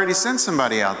 God's already sent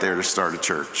somebody out there to start a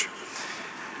church.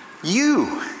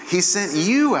 He sent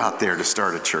you out there to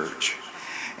start a church.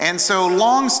 And so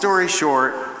long story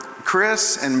short,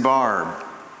 Chris and Barb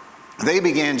they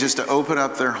began just to open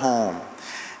up their home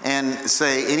and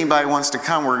say, anybody wants to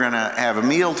come, we're going to have a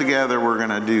meal together, we're going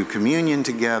to do communion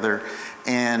together,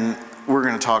 and we're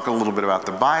going to talk a little bit about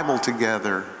the Bible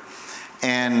together,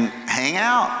 and hang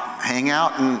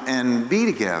out and be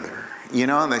together. You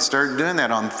know, and they started doing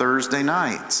that on Thursday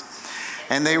nights.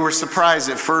 And they were surprised.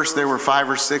 At first there were 5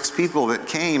 or 6 people that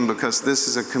came, because this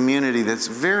is a community that's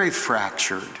very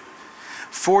fractured.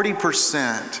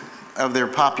 40% of their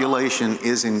population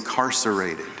is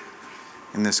incarcerated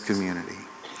in this community.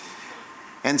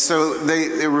 And so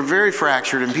they were very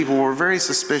fractured, and people were very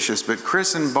suspicious, but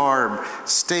Chris and Barb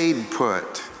stayed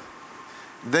put.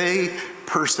 They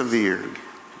persevered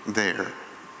there.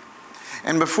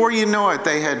 And before you know it,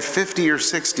 they had 50 or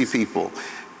 60 people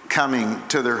coming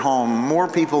to their home, more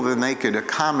people than they could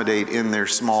accommodate in their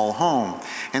small home.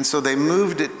 And so they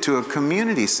moved it to a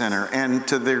community center, and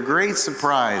to their great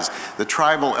surprise, the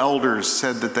tribal elders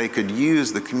said that they could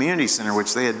use the community center,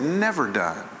 which they had never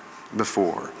done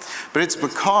before. But it's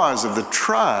because of the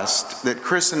trust that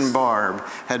Chris and Barb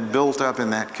had built up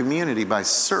in that community by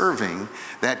serving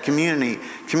that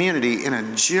community in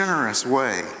a generous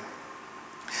way.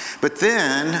 But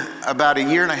then, about a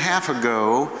year and a half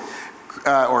ago,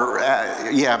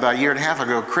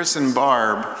 Chris and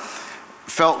Barb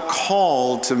felt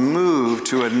called to move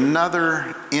to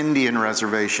another Indian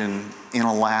reservation in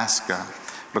Alaska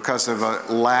because of a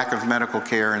lack of medical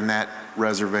care in that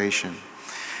reservation.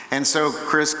 And so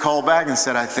Chris called back and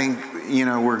said, I think,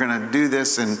 we're going to do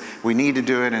this, and we need to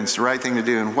do it, and it's the right thing to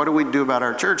do. And what do we do about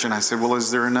our church? And I said, well,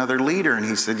 is there another leader? And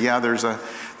he said, yeah, there's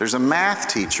a math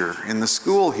teacher in the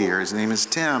school here. His name is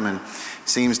Tim, and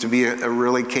seems to be a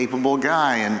really capable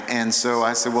guy. And so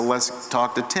I said, well, let's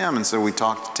talk to Tim. And so we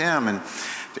talked to Tim, and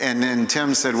then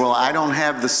Tim said, well, I don't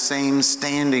have the same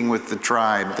standing with the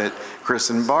tribe that Chris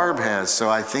and Barb has, so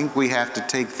I think we have to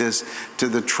take this to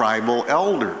the tribal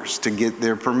elders to get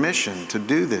their permission to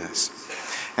do this.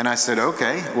 And I said,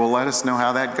 okay, well, let us know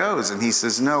how that goes. And he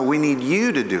says, no, we need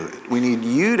you to do it. We need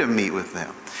you to meet with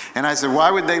them. And I said,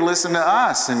 why would they listen to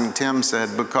us? And Tim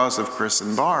said, because of Chris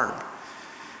and Barb.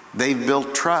 They've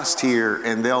built trust here,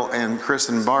 and Chris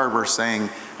and Barb are saying,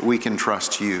 we can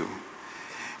trust you.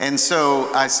 And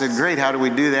so I said, great, how do we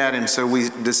do that? And so we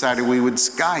decided we would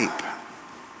Skype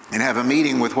and have a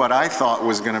meeting with what I thought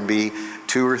was going to be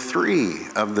 2 or 3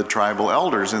 of the tribal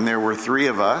elders. And there were 3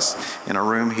 of us in a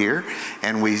room here,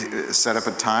 and we set up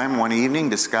a time one evening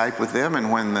to Skype with them. And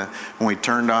when we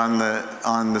turned on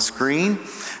the screen,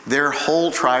 their whole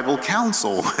tribal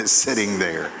council was sitting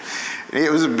there.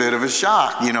 It was a bit of a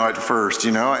shock, at first,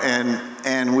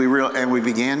 and we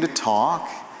began to talk.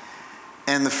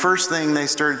 And the first thing they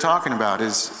started talking about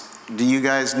is, do you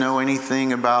guys know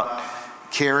anything about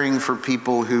caring for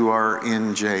people who are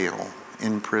in jail,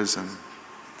 in prison?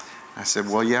 I said,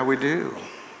 well, yeah, we do.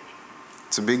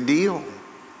 It's a big deal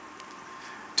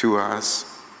to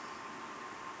us.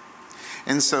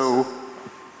 And so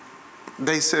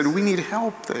they said, we need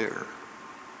help there.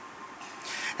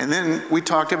 And then we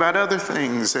talked about other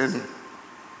things. And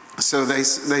so they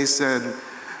said,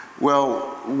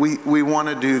 well, we want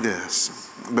to do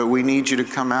this, but we need you to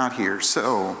come out here.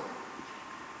 So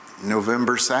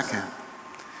November 2nd,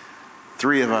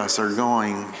 3 of us are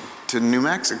going to New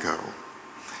Mexico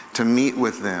to meet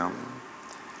with them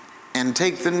and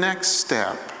take the next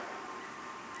step.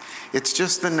 It's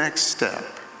just the next step.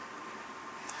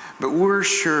 But we're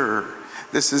sure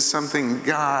this is something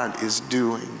God is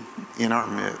doing in our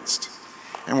midst,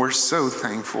 and we're so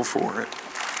thankful for it.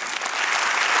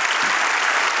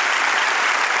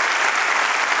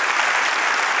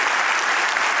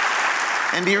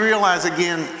 And do you realize,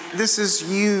 again, this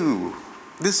is you.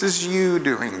 This is you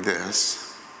doing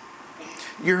this.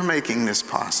 You're making this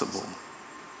possible.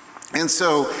 And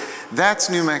so that's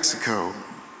New Mexico.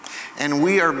 And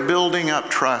we are building up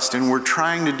trust, and we're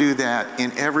trying to do that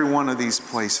in every one of these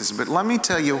places. But let me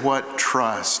tell you what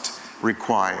trust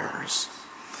requires.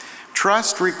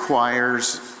 Trust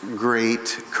requires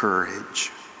great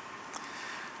courage,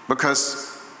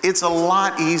 because it's a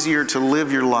lot easier to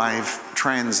live your life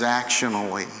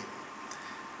transactionally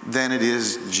than it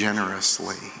is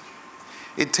generously.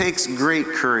 It takes great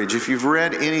courage. If you've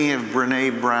read any of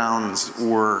Brené Brown's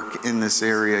work in this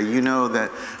area, you know that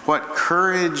what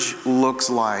courage looks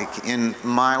like in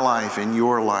my life, in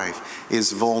your life,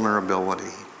 is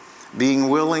vulnerability. Being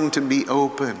willing to be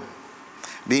open.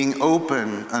 Being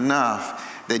open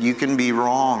enough that you can be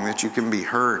wrong, that you can be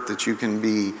hurt, that you can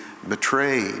be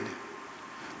betrayed.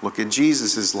 Look at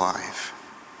Jesus' life.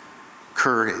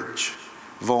 Courage,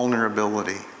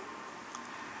 vulnerability.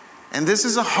 And this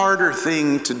is a harder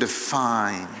thing to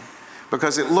define,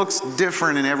 because it looks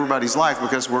different in everybody's life,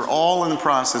 because we're all in the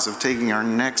process of taking our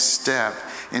next step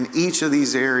in each of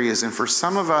these areas. And for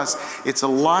some of us, it's a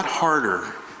lot harder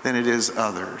than it is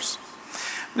others.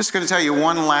 I'm just going to tell you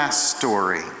one last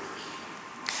story.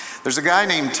 There's a guy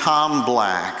named Tom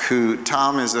Black, who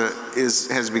Tom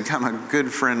has become a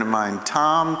good friend of mine.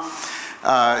 Tom,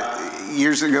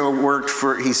 years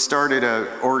ago, he started an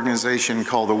organization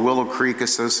called the Willow Creek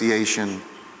Association.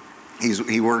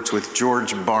 He works with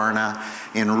George Barna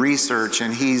in research,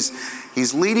 and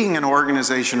he's leading an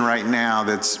organization right now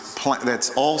that's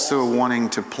also wanting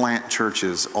to plant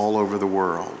churches all over the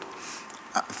world.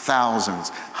 Thousands,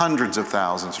 hundreds of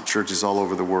thousands of churches all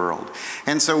over the world.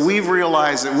 And so we've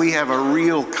realized that we have a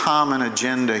real common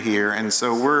agenda here, and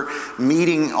so we're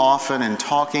meeting often and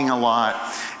talking a lot.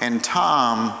 And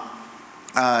Tom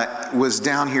was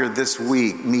down here this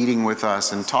week meeting with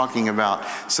us and talking about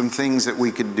some things that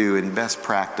we could do and best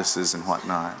practices and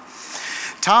whatnot.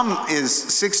 Tom is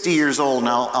 60 years old, and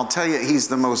I'll tell you, he's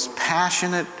one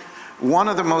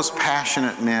of the most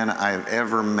passionate men I've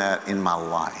ever met in my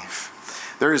life.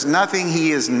 There is nothing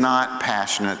he is not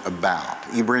passionate about.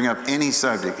 You bring up any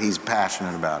subject, he's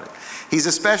passionate about it. He's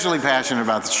especially passionate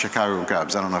about the Chicago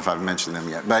Cubs. I don't know if I've mentioned them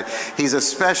yet, but he's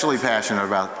especially passionate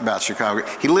about Chicago.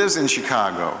 He lives in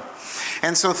Chicago.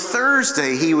 And so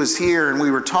Thursday he was here and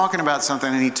we were talking about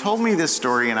something, and he told me this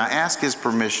story, and I asked his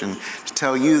permission to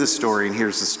tell you the story, and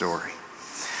here's the story.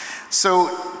 So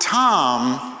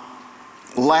Tom,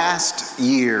 last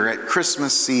year at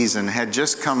Christmas season, had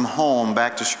just come home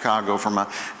back to Chicago from a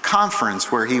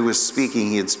conference where he was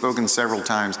speaking. He had spoken several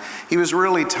times. He was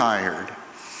really tired.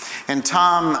 And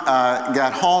Tom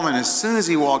got home, and as soon as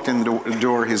he walked in the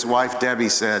door, his wife Debbie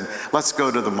said, "Let's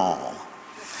go to the mall."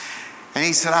 And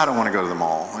he said, "I don't want to go to the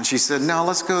mall." And she said, "No,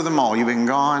 let's go to the mall. You've been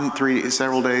gone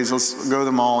several days. Let's go to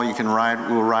the mall. You can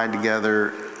we'll ride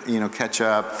together, catch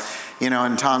up.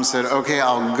 And Tom said, "Okay,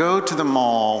 I'll go to the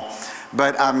mall,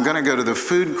 but I'm going to go to the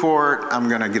food court. I'm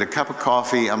going to get a cup of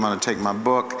coffee. I'm going to take my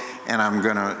book, and I'm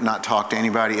going to not talk to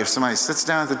anybody. If somebody sits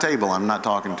down at the table, I'm not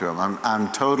talking to them.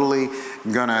 I'm totally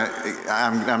going to,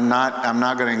 I'm not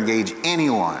going to engage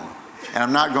anyone. And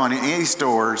I'm not going to any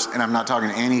stores, and I'm not talking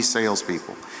to any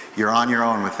salespeople. You're on your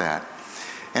own with that."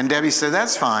 And Debbie said,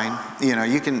 "That's fine.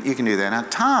 You can do that." Now,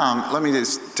 Tom, let me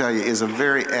just tell you, is a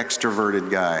very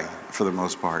extroverted guy for the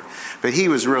most part. But he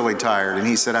was really tired, and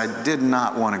he said, "I did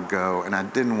not want to go, and I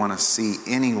didn't want to see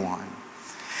anyone."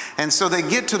 And so they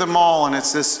get to the mall, and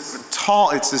it's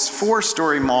this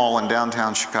 4-story mall in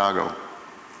downtown Chicago,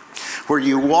 where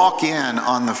you walk in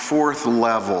on the 4th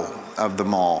level of the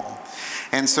mall.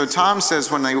 And so Tom says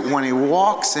when he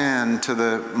walks into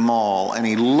the mall and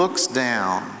he looks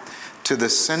down to the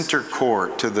center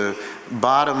court, to the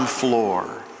bottom floor,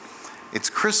 it's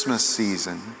Christmas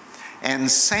season,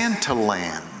 and Santa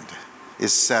Land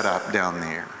is set up down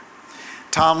there.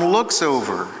 Tom looks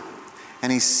over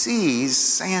and he sees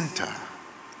Santa.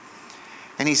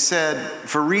 And he said,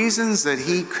 for reasons that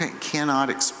he cannot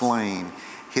explain,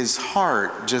 his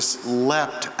heart just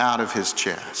leapt out of his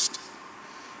chest.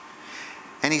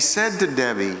 And he said to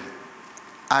Debbie,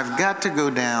 "I've got to go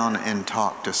down and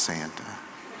talk to Santa."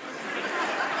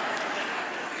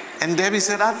 And Debbie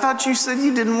said, "I thought you said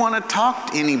you didn't want to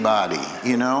talk to anybody,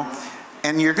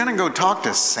 and you're going to go talk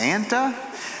to Santa?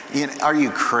 Are you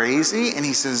crazy?" And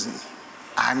he says,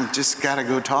 "I've just got to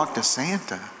go talk to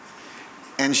Santa."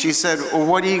 And she said, "Well,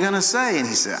 what are you going to say?" And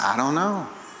he said, "I don't know."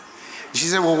 She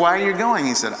said, "Well, why are you going?"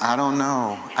 He said, "I don't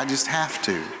know. I just have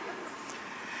to."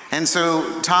 And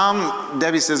so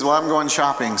Debbie says, "Well, I'm going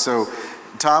shopping." So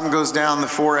Tom goes down the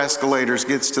 4 escalators,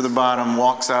 gets to the bottom,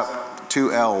 walks up,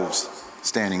 2 elves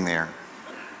standing there.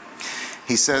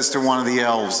 He says to one of the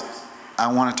elves, "I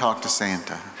want to talk to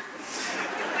Santa."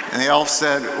 And the elf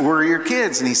said, "Where are your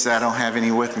kids?" And he said, "I don't have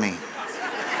any with me."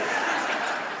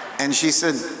 And she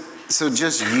said, "So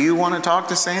just you want to talk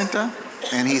to Santa?"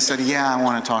 And he said, "Yeah, I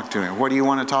want to talk to him." "What do you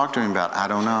want to talk to him about?" "I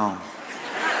don't know."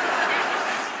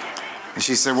 And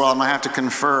she said, "Well, I'm going to have to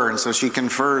confer." And so she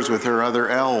confers with her other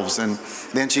elves. And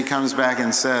then she comes back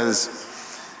and says,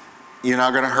 "You're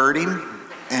not going to hurt him?"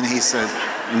 And he said,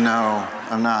 "No,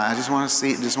 I'm not. I just want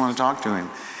to talk to him."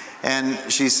 And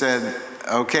she said,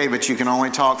 "Okay, but you can only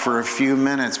talk for a few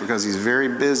minutes because he's very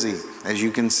busy, as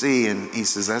you can see." And he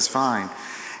says, "That's fine."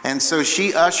 And so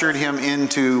she ushered him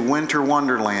into Winter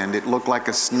Wonderland. It looked like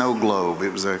a snow globe.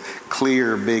 It was a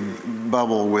clear, big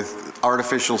bubble with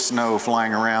artificial snow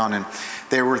flying around. And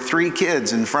there were 3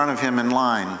 kids in front of him in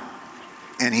line.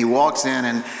 And he walks in,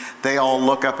 and they all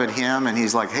look up at him, and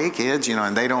he's like, "Hey, kids,"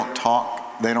 and they don't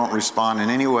talk. They don't respond in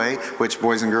any way, which,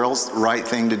 boys and girls, right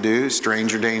thing to do,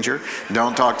 stranger danger.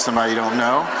 Don't talk to somebody you don't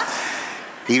know.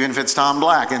 even if it's Tom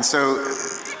Black. And so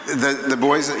the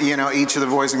boys, each of the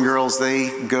boys and girls,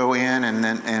 they go in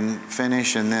and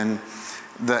finish, and then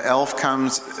the elf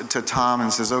comes to Tom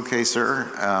and says, "Okay,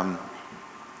 sir,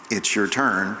 it's your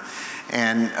turn,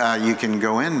 and you can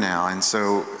go in now." And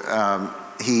so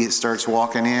he starts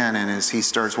walking in, and as he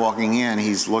starts walking in,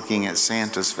 he's looking at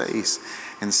Santa's face,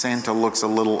 and Santa looks a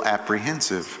little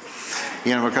apprehensive,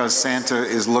 because Santa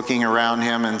is looking around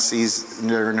him and sees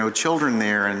there are no children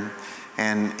there,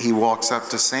 and he walks up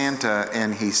to Santa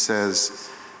and he says,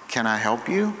 "Can I help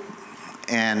you?"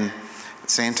 And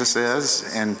Santa says,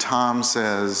 and Tom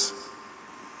says,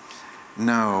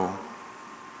 "No,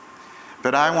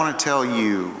 but I want to tell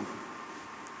you,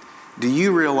 do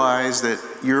you realize that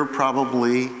you're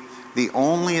probably the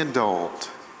only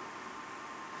adult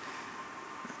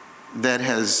that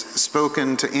has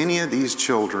spoken to any of these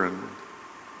children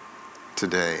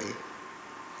today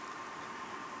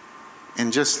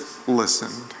and just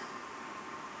listened?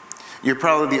 You're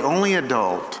probably the only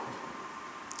adult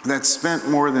that spent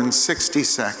more than 60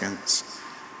 seconds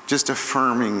just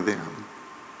affirming them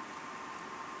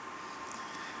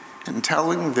and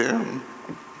telling them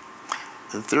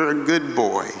that they're a good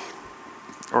boy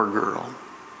or girl.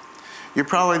 You're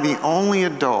probably the only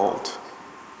adult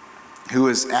who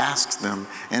has asked them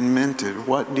and meant it,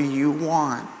 'What do you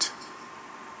want?'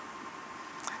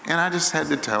 And I just had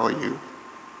to tell you."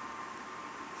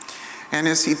 And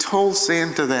as he told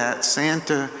Santa that,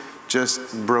 Santa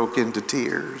just broke into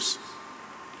tears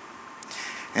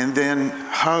and then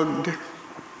hugged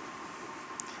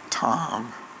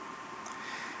Tom.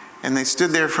 And they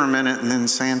stood there for a minute, and then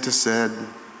Santa said,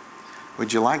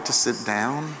 "Would you like to sit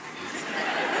down?"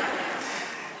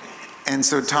 And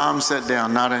so Tom sat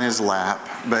down, not in his lap,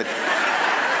 but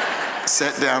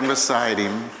sat down beside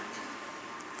him.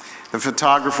 The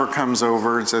photographer comes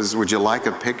over and says, "Would you like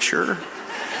a picture?"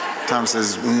 Tom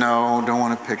says, "No, don't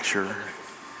want a picture."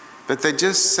 But they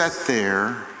just sat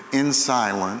there in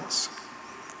silence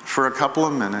for a couple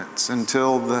of minutes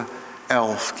until the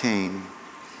elf came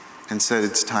and said,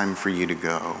 "It's time for you to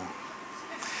go."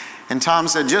 And Tom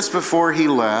said just before he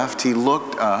left, he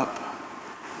looked up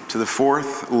to the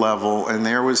 4th level, and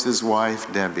there was his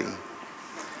wife, Debbie,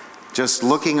 just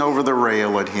looking over the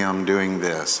rail at him doing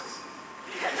this.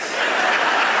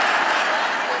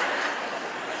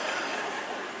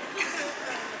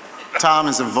 Tom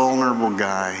is a vulnerable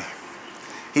guy.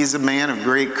 He's a man of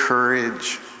great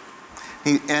courage.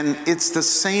 And it's the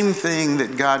same thing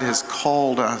that God has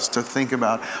called us to think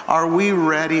about. Are we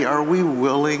ready? Are we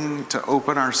willing to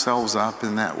open ourselves up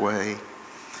in that way?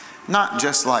 Not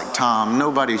just like Tom.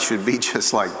 Nobody should be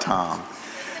just like Tom.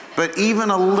 But even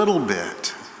a little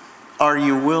bit, are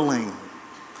you willing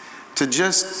to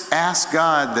just ask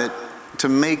God to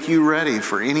make you ready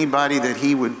for anybody that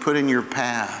He would put in your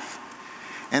path?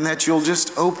 And that you'll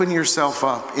just open yourself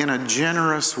up in a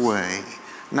generous way,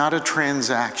 not a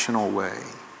transactional way,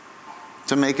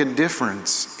 to make a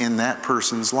difference in that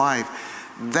person's life.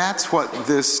 That's what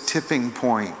this Tipping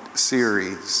Point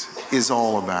series is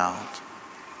all about,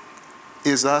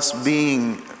 is us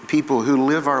being people who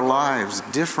live our lives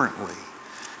differently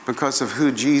because of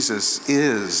who Jesus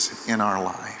is in our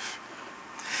life.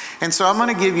 And so I'm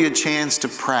going to give you a chance to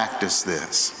practice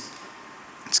this.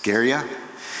 Scare you?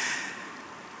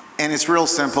 And it's real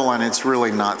simple, and it's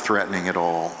really not threatening at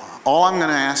all. All I'm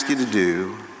going to ask you to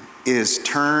do is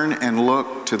turn and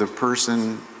look at the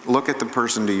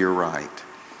person to your right.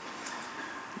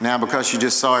 Now, because you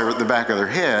just saw the back of their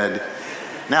head,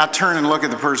 now turn and look at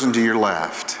the person to your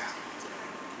left.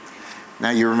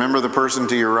 Now, you remember the person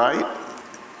to your right?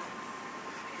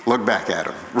 Look back at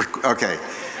them. Okay.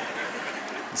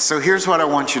 So here's what I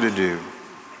want you to do.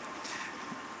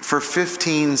 For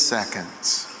 15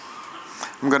 seconds,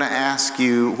 I'm going to ask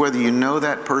you, whether you know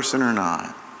that person or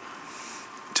not,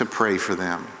 to pray for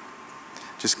them.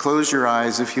 Just close your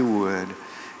eyes if you would.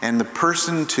 And the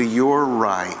person to your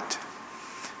right,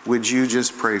 would you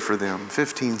just pray for them?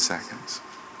 15 seconds.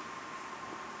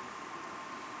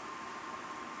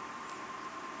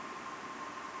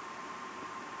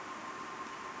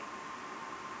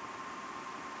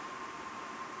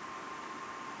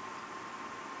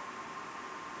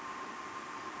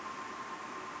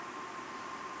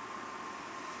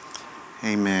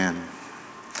 Amen.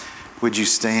 Would you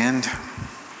stand?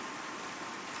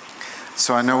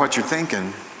 So I know what you're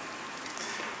thinking.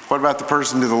 What about the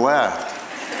person to the left?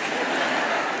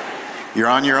 You're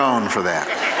on your own for that.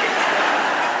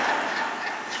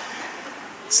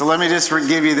 So let me just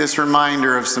give you this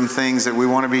reminder of some things that we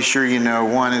want to be sure you know.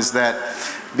 One is that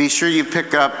Be sure you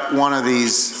pick up one of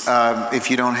these,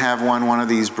 if you don't have one of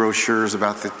these brochures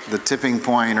about the Tipping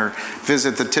Point, or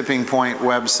visit the Tipping Point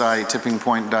website,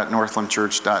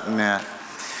 tippingpoint.northlandchurch.net.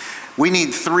 We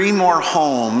need 3 more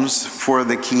homes for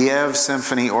the Kiev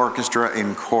Symphony Orchestra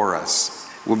and Chorus.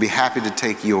 We'll be happy to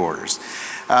take yours.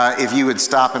 If you would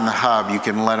stop in the hub, you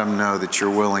can let them know that you're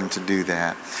willing to do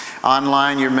that.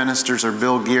 Online, your ministers are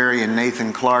Bill Geary and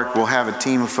Nathan Clark. We'll have a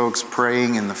team of folks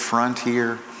praying in the front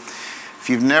here. If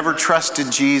you've never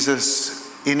trusted Jesus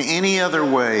in any other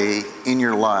way in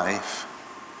your life,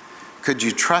 could you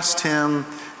trust him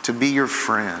to be your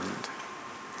friend?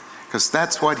 Because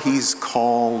that's what he's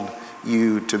called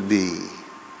you to be.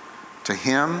 To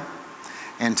him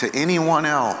and to anyone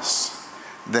else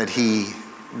that he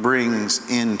brings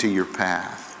into your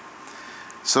path.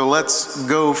 So let's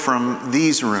go from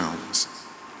these rooms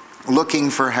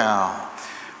looking for how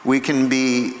we can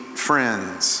be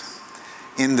friends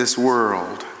in this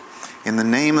world, in the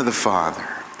name of the Father,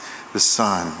 the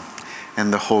Son,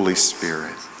 and the Holy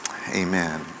Spirit.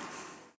 Amen.